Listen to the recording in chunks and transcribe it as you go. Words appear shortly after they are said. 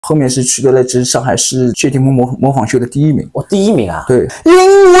后面是取得了这上海市谢霆锋模仿秀的第1名。哦，第1名啊！对，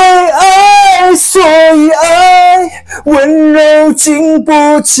因为爱，所以爱，温柔经不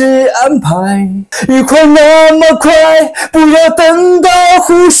起安排，愉快那么快，不要等到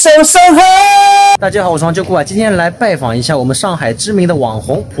互相伤害。大家好，我是王秋裤啊，今天来拜访一下我们上海知名的网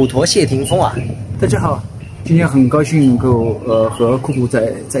红普陀谢霆锋啊。大家好，今天很高兴能够和酷酷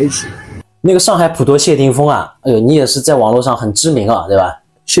在一起。那个上海普陀谢霆锋啊，哎呦，你也是在网络上很知名啊，对吧？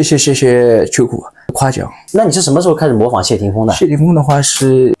谢谢秋裤夸奖。那你是什么时候开始模仿谢霆锋的？谢霆锋的话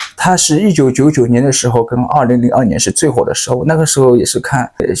他是1999年的时候跟2002年是最火的时候，那个时候也是看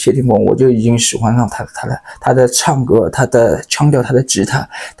谢霆锋，我就已经喜欢上他的唱歌，他的腔调，他的吉他，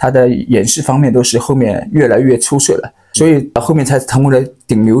他的演示方面都是后面越来越出色了，所以后面才成为了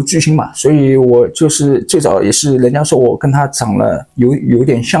顶流巨星嘛。所以我就是最早也是人家说我跟他长了有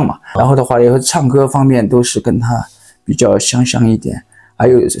点像嘛，然后的话也唱歌方面都是跟他比较相像一点，还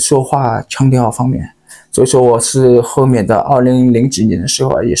有说话腔调方面。所以说我是后面的2000几年的时候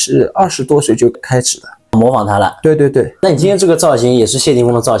啊，也是20多岁就开始了模仿他了。对。那你今天这个造型也是谢霆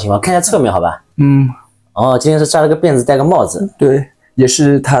锋的造型吗？看一下侧面好吧。哦，今天是扎了个辫子，戴个帽子。对，也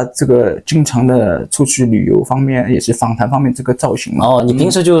是他这个经常的出去旅游方面，也是访谈方面这个造型嘛。哦，你平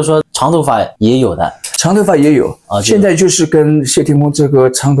时就是说长头发也有的？长头发也有啊，现在就是跟谢霆锋这个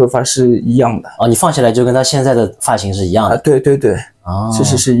长头发是一样的。哦，你放下来就跟他现在的发型是一样的。对。哦，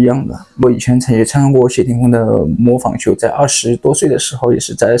是一样的。我以前也参加过谢霆锋的模仿秀，在20多岁的时候，也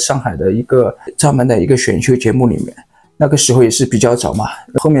是在上海的一个专门的一个选秀节目里面。那个时候也是比较早嘛，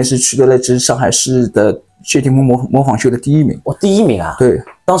后面是取得了这上海市的谢霆锋模仿秀的第1名。哦，第1名啊！对，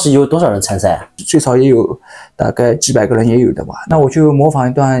当时有多少人参赛？最少也有大概几百个人也有的吧。那我就模仿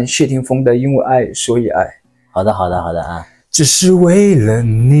一段谢霆锋的《因为爱所以爱》。好的啊。只是为了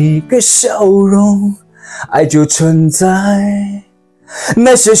你个笑容，爱就存在。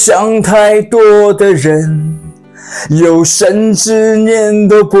那些想太多的人，有生之年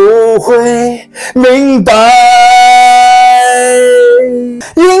都不会明白。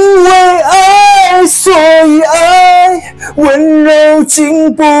因为爱，所以爱，温柔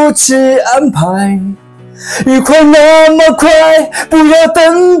经不起安排，愉快那么快，不要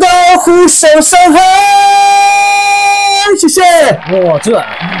等到互相伤害。谢谢。哇，这个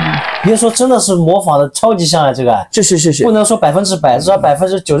别说真的是模仿的超级像啊，这个。谢谢。不能说100%，至少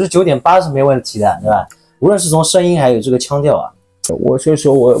99.8%是没问题的，对吧？无论是从声音还有这个腔调啊。所以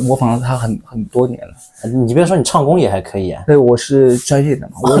说我模仿了他很多年了。你别说，你唱功也还可以啊。对，我是专业的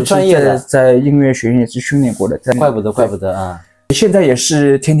嘛，我专业的，在音乐学院也是训练过的。怪不得啊。现在也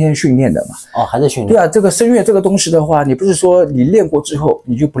是天天训练的嘛。哦，还在训练。对啊，这个声乐这个东西的话，你不是说你练过之后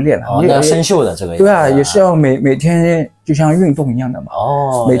你就不练了。哦，那要生锈的这个。对啊，也是要每天就像运动一样的嘛。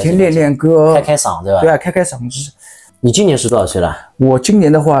哦。每天练歌，开嗓，对吧？对啊，开嗓子。你今年是多少岁了？我今年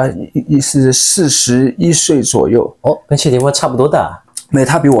的话是41岁左右。哦，跟谢霆锋差不多大。没，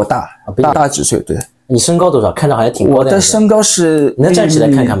他比我大，大几岁。对。你身高多少？看着好像挺高的。我的身高是，你能站起来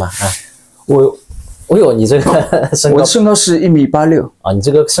看看吗？啊，我有你这个身高，我的身高是1.86米啊，你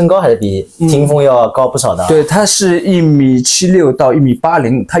这个身高还是比霆锋要高不少的。对，他是1.76米到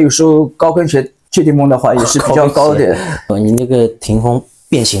1.80米，他有时候高跟鞋，谢霆锋的话也是比较高的。你那个霆锋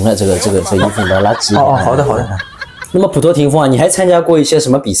变形了，这衣服的垃圾。哦，好的。那么普陀霆锋啊，你还参加过一些什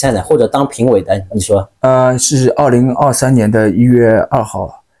么比赛呢？或者当评委的？你说？是2023年的1月2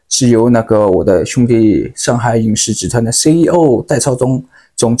号，是由那个我的兄弟上海影视集团的 CEO 戴超东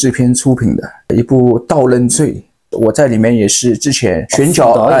总制片出品的一部《盗刃罪》，我在里面也是之前选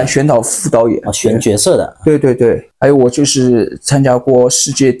导副导演，选角色的。对。还有我就是参加过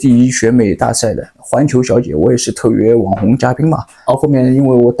世界第1选美大赛的环球小姐，我也是特约网红嘉宾嘛。后面因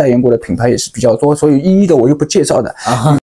为我代言过的品牌也是比较多，所以一一的我就不介绍的。